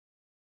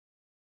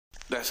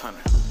That's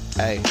 100.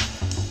 Hey,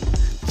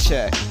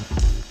 check.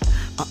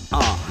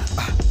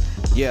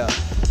 Yeah,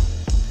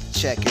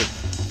 check it.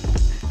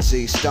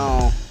 Z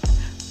Stone.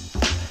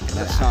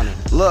 That's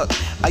 100. Look,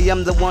 I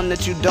am the one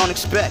that you don't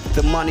expect.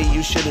 The money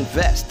you should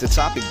invest. The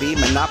topic be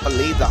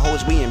monopoly. The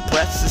hoes we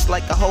impress. It's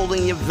like a hole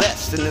in your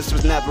vest, and this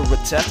was never a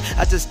test.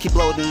 I just keep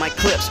loading my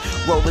clips,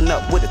 rolling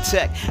up with a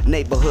tech.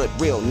 Neighborhood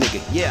real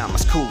nigga. Yeah, I'm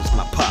as cool as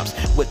my pops.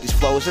 With these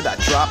flows that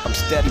I drop, I'm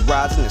steady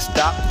rising and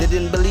stop. They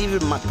didn't believe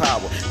in my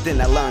power.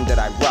 Then I learned that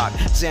I rock.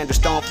 Xander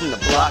Stone from the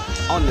block.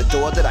 On the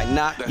door that I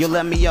knock. You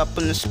let me up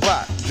in the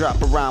spot.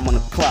 Drop a rhyme on the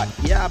clock.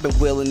 Yeah, I've been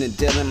willing and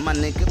dealing. My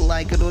nigga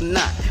like it or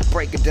not.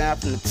 Break it down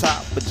from the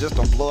top, but just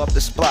don't blow up the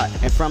spot.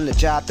 And from the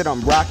job that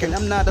I'm rocking,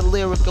 I'm not a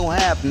lyrical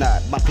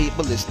have-not. My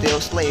people is still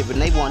slaving.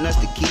 They want us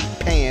to keep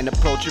paying.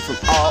 Approach it from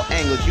all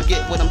angles. You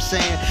get what I'm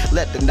saying?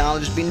 Let the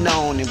knowledge be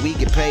known, and we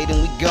get paid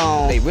and we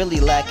gone. They really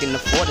lacking the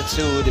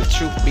fortitude, if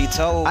truth be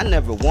told. I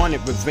never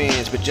wanted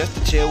revenge, but just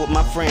to chill with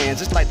my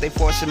friends. It's like they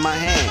forcing my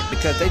hand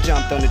because they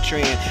jumped on the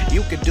trend.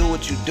 You could do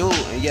what you do,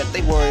 and yet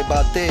they worry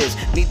about this.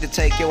 Need to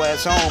take your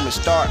ass home and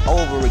start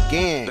over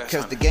again.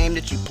 Cause the game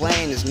that you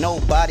playing is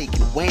nobody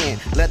can win.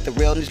 Let the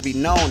realness be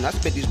known. I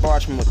spit these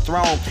bars from a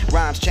throne.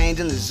 Rhymes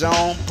changing the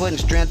zone, putting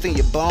strength in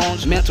your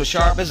bones. Mental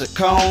sharp as a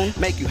cone,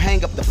 make you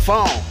hang up the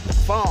phone.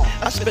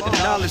 I spit the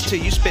knowledge till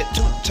you spit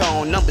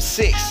two-tone. Number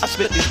 6, I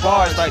spit these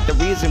bars like the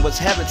reason was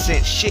heaven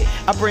sent. Shit,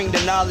 I bring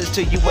the knowledge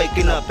till you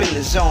waking up in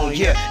the zone.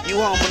 Yeah, you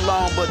home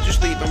alone, but you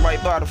sleeping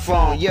right by the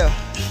phone. Yeah.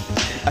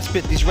 I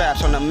spit these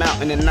raps on the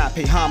mountain and I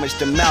pay homage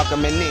to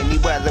Malcolm. And any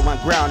weather I'm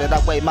grounded,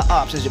 I weigh my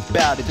options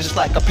about it, just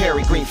like a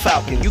peregrine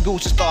falcon. You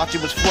gooses thought you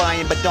was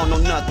flying, but don't know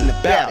nothing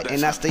about it.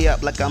 And I stay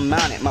up like I'm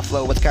mounted. My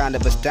flow was kind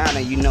of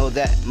astounding. You know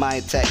that my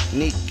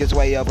technique is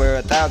way over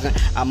 1,000.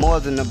 I'm more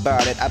than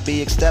about it. I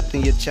be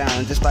accepting your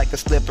challenge, it's like a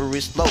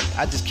slippery slope.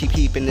 I just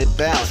keeping it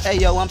balanced. Hey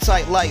yo, I'm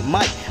tight like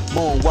Mike.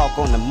 Moonwalk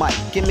on the mic.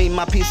 Give me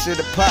my piece of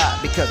the pie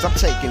because I'm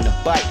taking the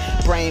bite.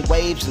 Brain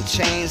waves and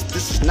chains.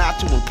 This is not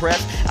to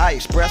impress. I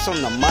express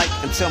on the mic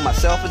until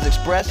myself is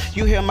expressed.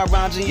 You hear my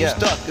rhymes and you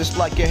stuck. It's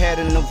like your head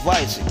in a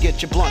vice.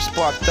 Get your blunt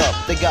sparked up.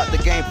 They got the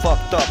game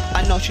fucked up.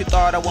 I know she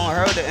thought I won't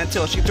hurt her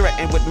until she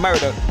threatened with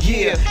murder.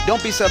 Yeah,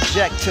 don't be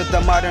subject to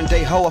the modern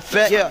day hoe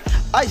effect. Yeah,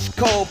 ice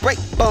cold, break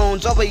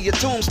bones over your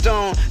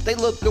tombstone. They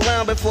look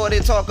around before they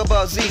talk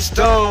about Z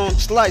Stone.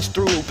 Slice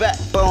through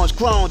backbones,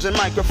 clones, and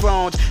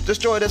microphones.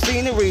 Destroy the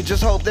scenery,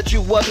 just hope that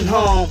you wasn't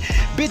home.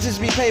 Bitches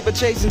be paper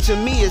chasing, to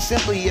me it's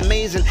simply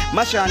amazing.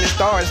 My shining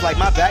star is like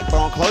my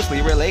backbone,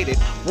 closely related.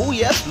 Woo,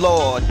 yes,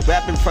 Lord.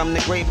 Rapping from the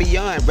great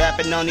beyond.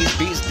 Rapping on these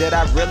beats that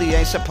I really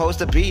ain't supposed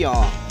to be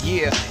on.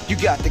 Yeah, you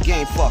got the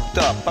game fucked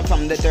up. I'm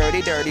from the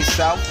dirty, dirty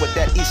south with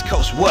that East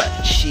Coast what?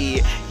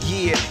 Shit,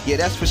 yeah,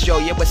 that's for sure.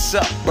 Yeah, what's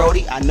up,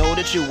 Brody? I know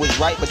that you was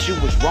right, but you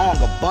was wrong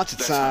a bunch of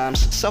times.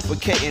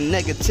 Suffocating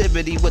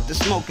negativity with the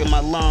smoke in my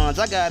lungs.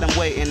 I got them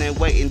waiting and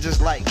waiting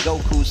just like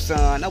Goku's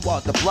son. I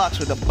walk the blocks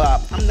with a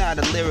bop. I'm not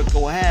a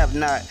lyrical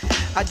have-not.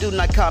 I do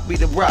not copy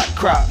the rock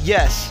crop,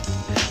 yes.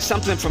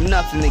 Something from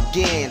nothing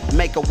again,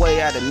 make a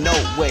way out of no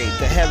way.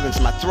 The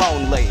heavens my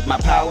throne laid. My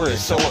power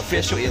is so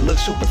official, it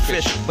looks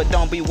superficial. But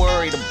don't be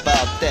worried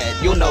about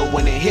that, you'll know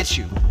when it hits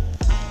you.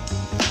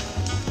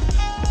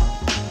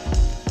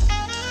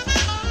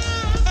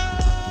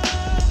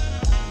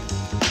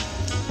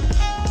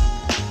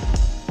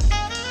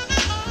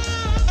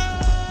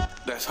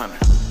 That's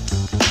 100.